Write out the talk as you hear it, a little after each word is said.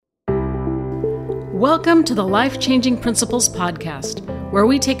Welcome to the Life Changing Principles podcast, where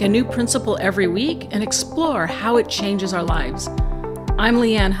we take a new principle every week and explore how it changes our lives. I'm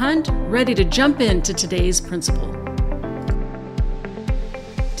Leanne Hunt, ready to jump into today's principle.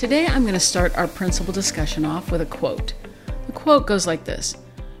 Today I'm going to start our principle discussion off with a quote. The quote goes like this: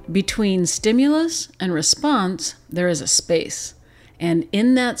 "Between stimulus and response, there is a space. And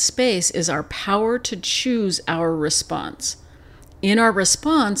in that space is our power to choose our response. In our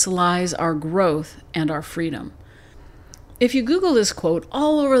response lies our growth and our freedom." If you Google this quote,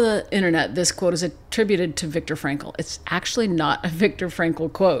 all over the internet, this quote is attributed to Viktor Frankl. It's actually not a Viktor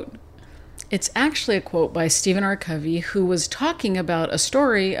Frankl quote. It's actually a quote by Stephen R. Covey, who was talking about a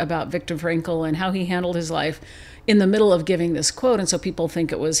story about Viktor Frankl and how he handled his life in the middle of giving this quote, and so people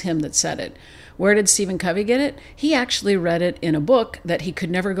think it was him that said it. Where did Stephen Covey get it? He actually read it in a book that he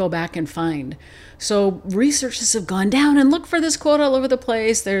could never go back and find. So researchers have gone down and looked for this quote all over the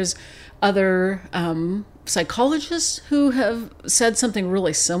place. There's other psychologists who have said something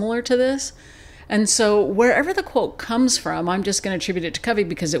really similar to this. And so wherever the quote comes from, I'm just going to attribute it to Covey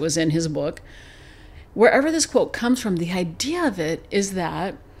because it was in his book. Wherever this quote comes from, the idea of it is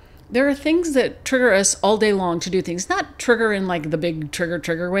that there are things that trigger us all day long to do things. Not trigger in like the big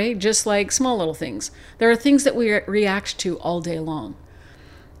trigger way, just like small little things. There are things that we react to all day long.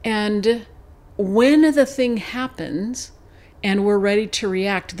 And when the thing happens and we're ready to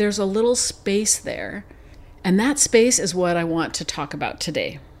react, there's a little space there. And that space is what I want to talk about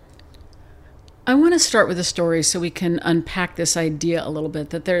today. I want to start with a story so we can unpack this idea a little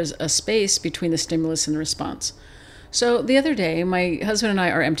bit, that there's a space between the stimulus and the response. So the other day, my husband and I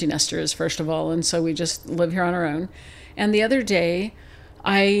are empty nesters, first of all, and so we just live here on our own. And the other day,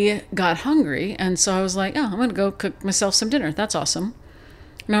 I got hungry, and so I was like, oh, I'm going to go cook myself some dinner. That's awesome.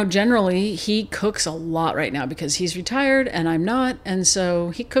 Now, generally, he cooks a lot right now because he's retired and I'm not, and so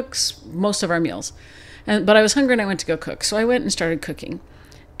he cooks most of our meals. But I was hungry and I went to go cook, so I went and started cooking.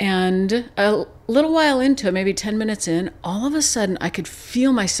 And a little while into it, maybe 10 minutes in, all of a sudden, I could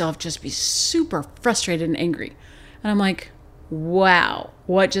feel myself just be super frustrated and angry. And I'm like, wow,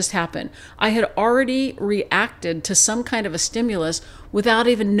 what just happened? I had already reacted to some kind of a stimulus without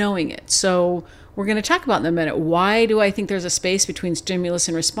even knowing it. So we're going to talk about in a minute. Why do I think there's a space between stimulus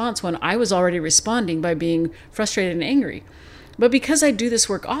and response when I was already responding by being frustrated and angry? But because I do this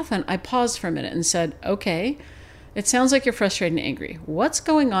work often, I paused for a minute and said, okay, it sounds like you're frustrated and angry. What's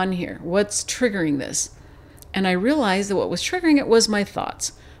going on here? What's triggering this? And I realized that what was triggering it was my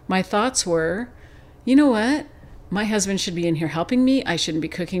thoughts. My thoughts were, you know what? My husband should be in here helping me. I shouldn't be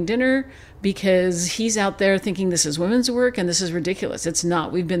cooking dinner because he's out there thinking this is women's work and this is ridiculous. It's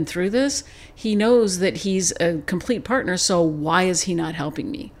not. We've been through this. He knows that he's a complete partner, so why is he not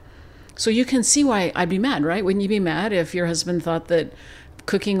helping me? So you can see why I'd be mad, right? Wouldn't you be mad if your husband thought that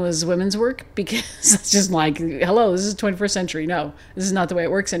cooking was women's work? Because it's just like, hello, this is the 21st century. No, this is not the way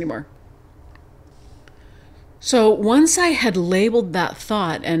it works anymore. So once I had labeled that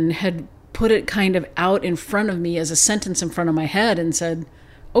thought and had put it kind of out in front of me as a sentence in front of my head and said,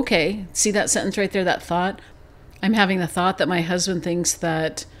 okay, see that sentence right there, that thought? I'm having the thought that my husband thinks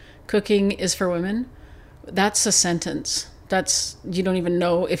that cooking is for women. That's a sentence. You don't even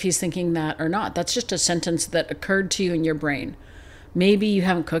know if he's thinking that or not. That's just a sentence that occurred to you in your brain. Maybe you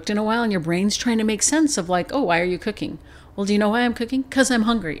haven't cooked in a while and your brain's trying to make sense of like, oh, why are you cooking? Well, do you know why I'm cooking? Because I'm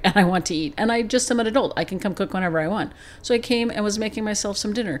hungry and I want to eat. And I just am an adult. I can come cook whenever I want. So I came and was making myself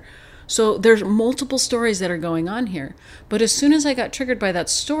some dinner. So there's multiple stories that are going on here. But as soon as I got triggered by that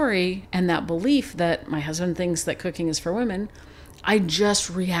story and that belief that my husband thinks that cooking is for women, I just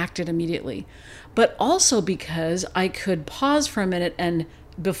reacted immediately. But also because I could pause for a minute, and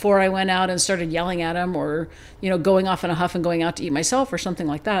before I went out and started yelling at him or, going off in a huff and going out to eat myself or something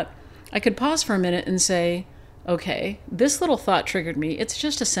like that, I could pause for a minute and say, okay, this little thought triggered me. It's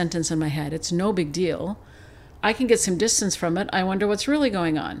just a sentence in my head. It's no big deal. I can get some distance from it. I wonder what's really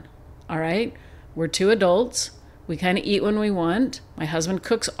going on. All right, we're two adults. We kind of eat when we want. My husband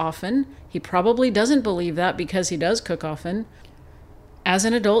cooks often. He probably doesn't believe that because he does cook often. As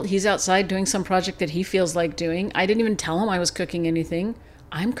an adult, he's outside doing some project that he feels like doing. I didn't even tell him I was cooking anything.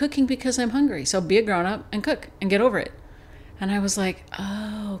 I'm cooking because I'm hungry. So be a grown-up and cook and get over it. And I was like,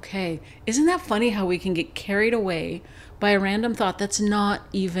 oh, okay. Isn't that funny how we can get carried away by a random thought that's not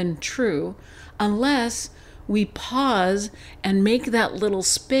even true unless we pause and make that little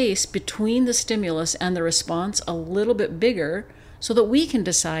space between the stimulus and the response a little bit bigger so that we can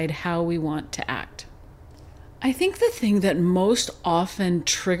decide how we want to act. I think the thing that most often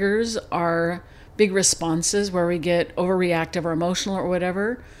triggers our big responses where we get overreactive or emotional or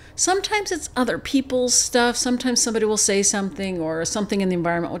whatever, sometimes it's other people's stuff. Sometimes somebody will say something or something in the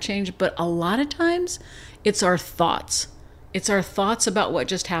environment will change. But a lot of times it's our thoughts. It's our thoughts about what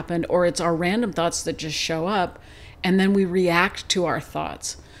just happened, or it's our random thoughts that just show up, and then we react to our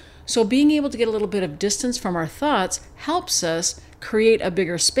thoughts. So being able to get a little bit of distance from our thoughts helps us create a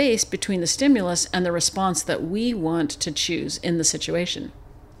bigger space between the stimulus and the response that we want to choose in the situation.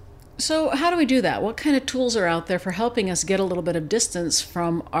 So how do we do that? What kind of tools are out there for helping us get a little bit of distance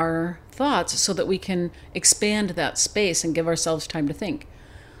from our thoughts so that we can expand that space and give ourselves time to think?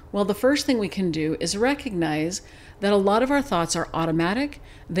 Well, the first thing we can do is recognize that a lot of our thoughts are automatic.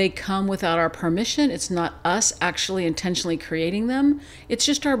 They come without our permission. It's not us actually intentionally creating them. It's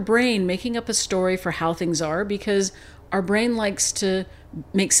just our brain making up a story for how things are, because our brain likes to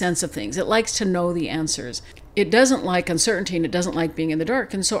make sense of things. It likes to know the answers. It doesn't like uncertainty, and it doesn't like being in the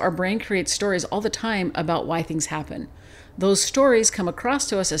dark. And so our brain creates stories all the time about why things happen. Those stories come across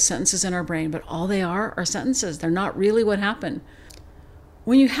to us as sentences in our brain, but all they are sentences. They're not really what happened.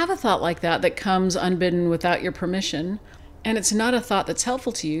 When you have a thought like that comes unbidden without your permission, and it's not a thought that's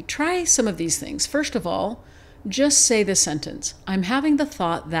helpful to you, try some of these things. First of all, just say this sentence. I'm having the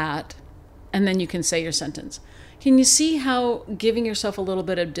thought that, and then you can say your sentence. Can you see how giving yourself a little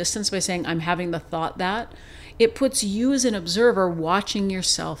bit of distance by saying, I'm having the thought that, it puts you as an observer watching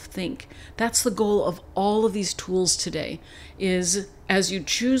yourself think. That's the goal of all of these tools today, is as you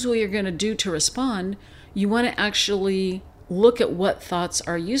choose what you're going to do to respond, you want to actually look at what thoughts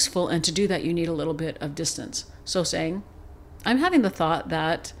are useful, and to do that you need a little bit of distance. So saying, I'm having the thought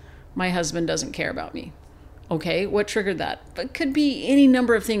that my husband doesn't care about me. Okay, what triggered that? It could be any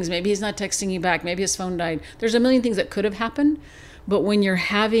number of things. Maybe he's not texting you back. Maybe his phone died. There's a million things that could have happened. But when you're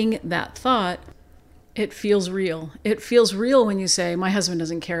having that thought, it feels real. It feels real when you say, my husband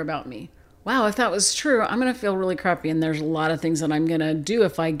doesn't care about me. Wow, if that was true, I'm going to feel really crappy. And there's a lot of things that I'm going to do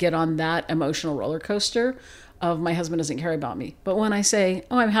if I get on that emotional roller coaster of my husband doesn't care about me. But when I say,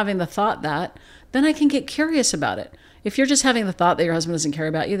 I'm having the thought that, then I can get curious about it. If you're just having the thought that your husband doesn't care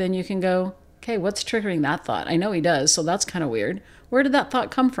about you, then you can go, okay, what's triggering that thought? I know he does, so that's kind of weird. Where did that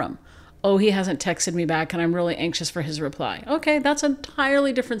thought come from? Oh, he hasn't texted me back and I'm really anxious for his reply. Okay, that's an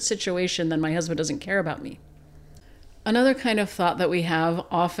entirely different situation than my husband doesn't care about me. Another kind of thought that we have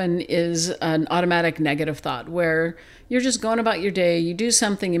often is an automatic negative thought, where you're just going about your day, you do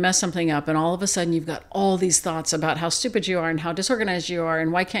something, you mess something up, and all of a sudden you've got all these thoughts about how stupid you are and how disorganized you are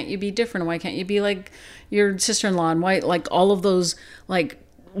and why can't you be different, and why can't you be like your sister-in-law, and why, like all of those like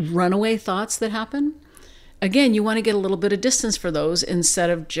runaway thoughts that happen. Again, you want to get a little bit of distance for those instead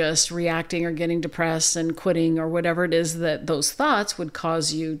of just reacting or getting depressed and quitting or whatever it is that those thoughts would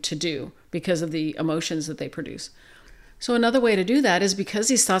cause you to do because of the emotions that they produce. So another way to do that is, because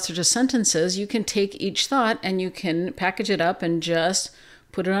these thoughts are just sentences, you can take each thought and you can package it up and just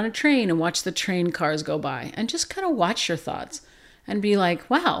put it on a train and watch the train cars go by, and just kind of watch your thoughts and be like,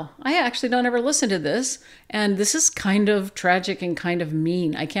 wow, I actually don't ever listen to this. And this is kind of tragic and kind of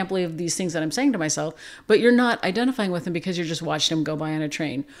mean. I can't believe these things that I'm saying to myself, but you're not identifying with them because you're just watching them go by on a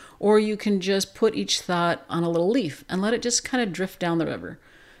train. Or you can just put each thought on a little leaf and let it just kind of drift down the river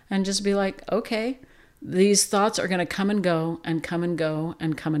and just be like, okay, these thoughts are going to come and go and come and go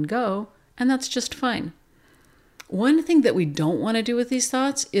and come and go, and that's just fine. One thing that we don't want to do with these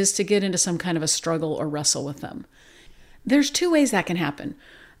thoughts is to get into some kind of a struggle or wrestle with them. There's two ways that can happen.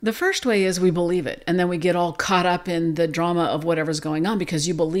 The first way is we believe it, and then we get all caught up in the drama of whatever's going on because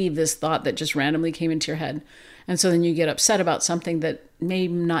you believe this thought that just randomly came into your head. And so then you get upset about something that may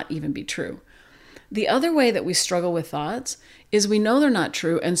not even be true. The other way that we struggle with thoughts is we know they're not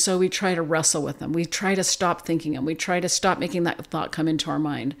true, and so we try to wrestle with them. We try to stop thinking them. We try to stop making that thought come into our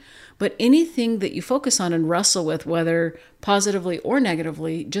mind. But anything that you focus on and wrestle with, whether positively or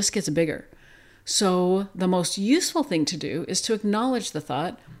negatively, just gets bigger. So the most useful thing to do is to acknowledge the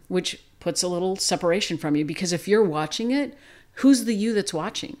thought, which puts a little separation from you, because if you're watching it, who's the you that's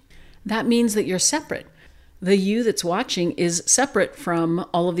watching? That means that you're separate. The you that's watching is separate from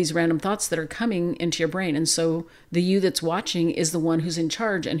all of these random thoughts that are coming into your brain. And so the you that's watching is the one who's in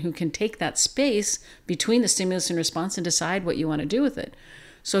charge and who can take that space between the stimulus and response and decide what you want to do with it.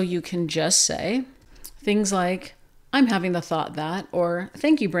 So you can just say things like, I'm having the thought that, or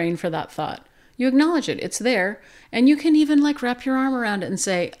thank you, brain, for that thought. You acknowledge it, it's there, and you can even like wrap your arm around it and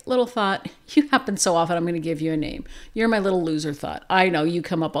say, little thought, you happen so often, I'm going to give you a name. You're my little loser thought. I know you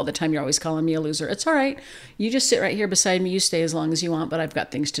come up all the time, you're always calling me a loser. It's all right. You just sit right here beside me, you stay as long as you want, but I've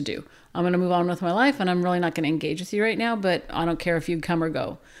got things to do. I'm going to move on with my life, and I'm really not going to engage with you right now, but I don't care if you come or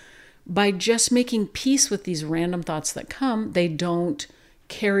go. By just making peace with these random thoughts that come, they don't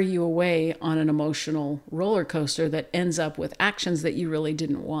carry you away on an emotional roller coaster that ends up with actions that you really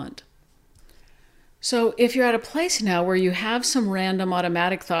didn't want. So if you're at a place now where you have some random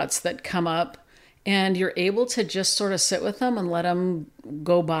automatic thoughts that come up and you're able to just sort of sit with them and let them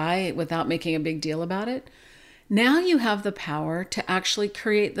go by without making a big deal about it, now you have the power to actually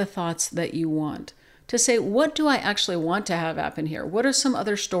create the thoughts that you want. To say, what do I actually want to have happen here? What are some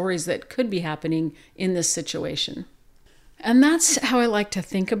other stories that could be happening in this situation? And that's how I like to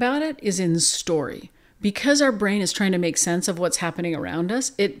think about it, is in story. Because our brain is trying to make sense of what's happening around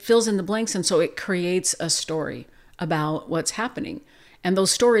us, it fills in the blanks, and so it creates a story about what's happening. And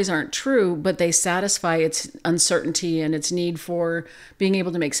those stories aren't true, but they satisfy its uncertainty and its need for being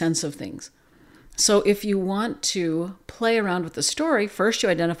able to make sense of things. So if you want to play around with the story, first you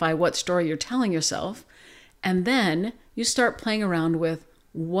identify what story you're telling yourself, and then you start playing around with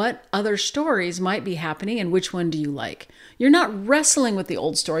what other stories might be happening and which one do you like. You're not wrestling with the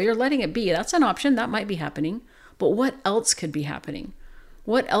old story, you're letting it be. That's an option, that might be happening. But what else could be happening?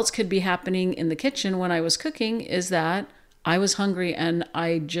 What else could be happening in the kitchen when I was cooking is that I was hungry and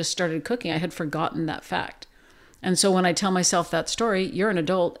I just started cooking. I had forgotten that fact. And so when I tell myself that story, you're an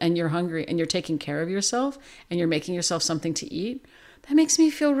adult and you're hungry and you're taking care of yourself and you're making yourself something to eat, that makes me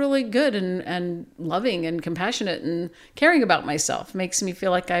feel really good and loving and compassionate and caring about myself. Makes me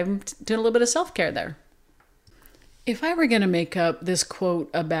feel like I'm doing a little bit of self-care there. If I were going to make up this quote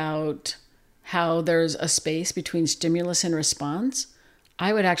about how there's a space between stimulus and response,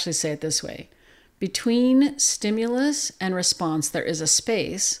 I would actually say it this way. Between stimulus and response, there is a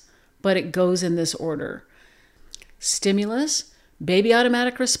space, but it goes in this order. Stimulus, baby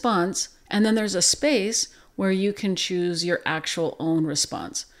automatic response, and then there's a space where you can choose your actual own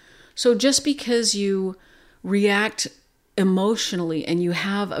response. So just because you react emotionally and you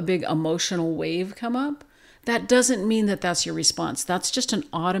have a big emotional wave come up, that doesn't mean that that's your response. That's just an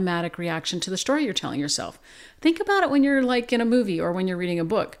automatic reaction to the story you're telling yourself. Think about it when you're like in a movie or when you're reading a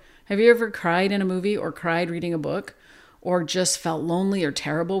book. Have you ever cried in a movie or cried reading a book or just felt lonely or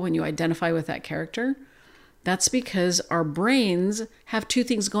terrible when you identify with that character? That's because our brains have two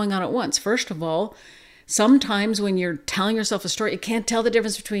things going on at once. First of all, sometimes when you're telling yourself a story, it can't tell the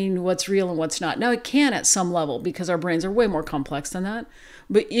difference between what's real and what's not. Now, it can at some level because our brains are way more complex than that.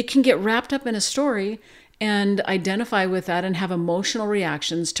 But it can get wrapped up in a story and identify with that and have emotional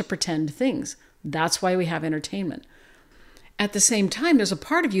reactions to pretend things. That's why we have entertainment. At the same time, there's a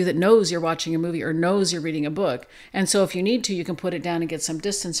part of you that knows you're watching a movie or knows you're reading a book. And so if you need to, you can put it down and get some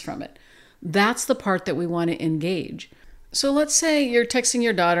distance from it. That's the part that we want to engage. So let's say you're texting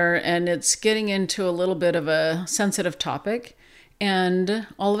your daughter and it's getting into a little bit of a sensitive topic, and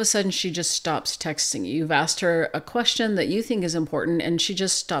all of a sudden she just stops texting you. You've asked her a question that you think is important and she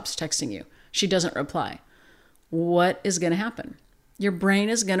just stops texting you. She doesn't reply. What is going to happen? Your brain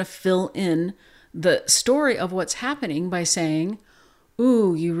is going to fill in the story of what's happening by saying,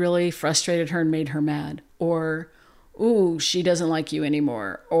 ooh, you really frustrated her and made her mad. Or, ooh, she doesn't like you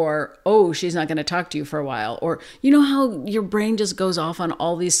anymore. Or, oh, she's not going to talk to you for a while. Or, you know how your brain just goes off on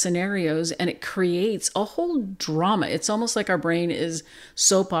all these scenarios and it creates a whole drama. It's almost like our brain is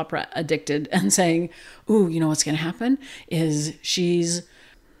soap opera addicted and saying, ooh, you know what's going to happen is she's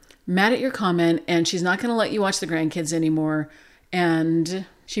mad at your comment and she's not going to let you watch the grandkids anymore. And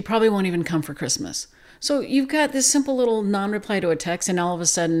she probably won't even come for Christmas. So you've got this simple little non-reply to a text, and all of a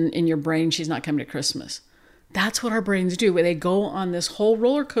sudden in your brain, she's not coming to Christmas. That's what our brains do. They go on this whole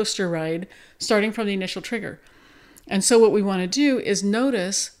roller coaster ride, starting from the initial trigger. And so what we want to do is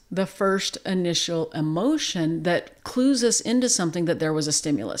notice the first initial emotion that clues us into something that there was a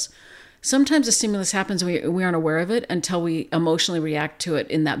stimulus. Sometimes a stimulus happens and we aren't aware of it until we emotionally react to it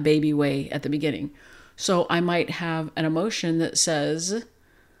in that baby way at the beginning. So I might have an emotion that says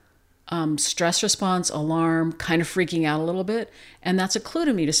stress response, alarm, kind of freaking out a little bit. And that's a clue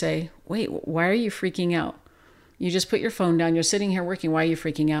to me to say, wait, why are you freaking out? You just put your phone down. You're sitting here working. Why are you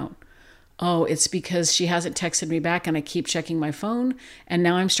freaking out? Oh, it's because she hasn't texted me back and I keep checking my phone. And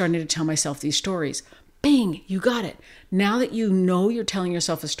now I'm starting to tell myself these stories. Bing, you got it. Now that you know you're telling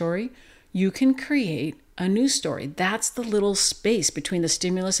yourself a story, you can create a new story. That's the little space between the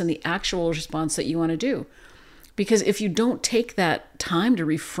stimulus and the actual response that you want to do. Because if you don't take that time to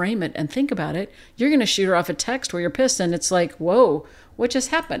reframe it and think about it, you're going to shoot her off a text where you're pissed and it's like, whoa, what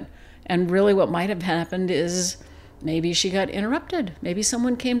just happened? And really what might have happened is maybe she got interrupted. Maybe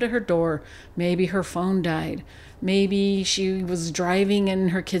someone came to her door. Maybe her phone died. Maybe she was driving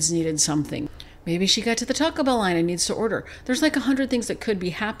and her kids needed something. Maybe she got to the Taco Bell line and needs to order. There's like 100 things that could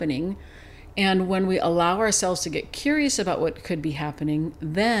be happening. And when we allow ourselves to get curious about what could be happening,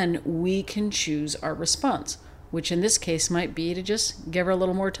 then we can choose our response. which in this case might be to just give her a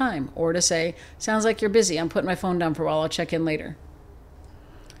little more time, or to say, sounds like you're busy, I'm putting my phone down for a while, I'll check in later.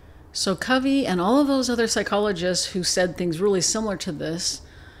 So Covey and all of those other psychologists who said things really similar to this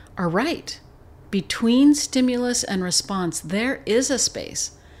are right. Between stimulus and response, there is a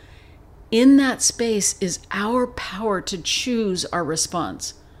space. In that space is our power to choose our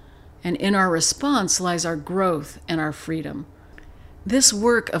response. And in our response lies our growth and our freedom. This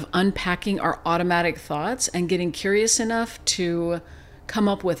work of unpacking our automatic thoughts and getting curious enough to come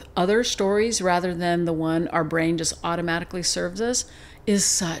up with other stories rather than the one our brain just automatically serves us is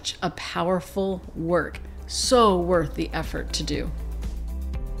such a powerful work. So worth the effort to do.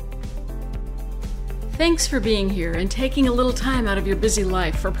 Thanks for being here and taking a little time out of your busy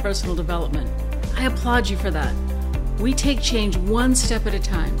life for personal development. I applaud you for that. We take change one step at a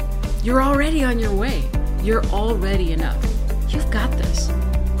time. You're already on your way. You're already enough. You've got this.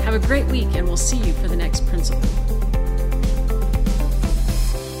 Have a great week, and we'll see you for the next Principle.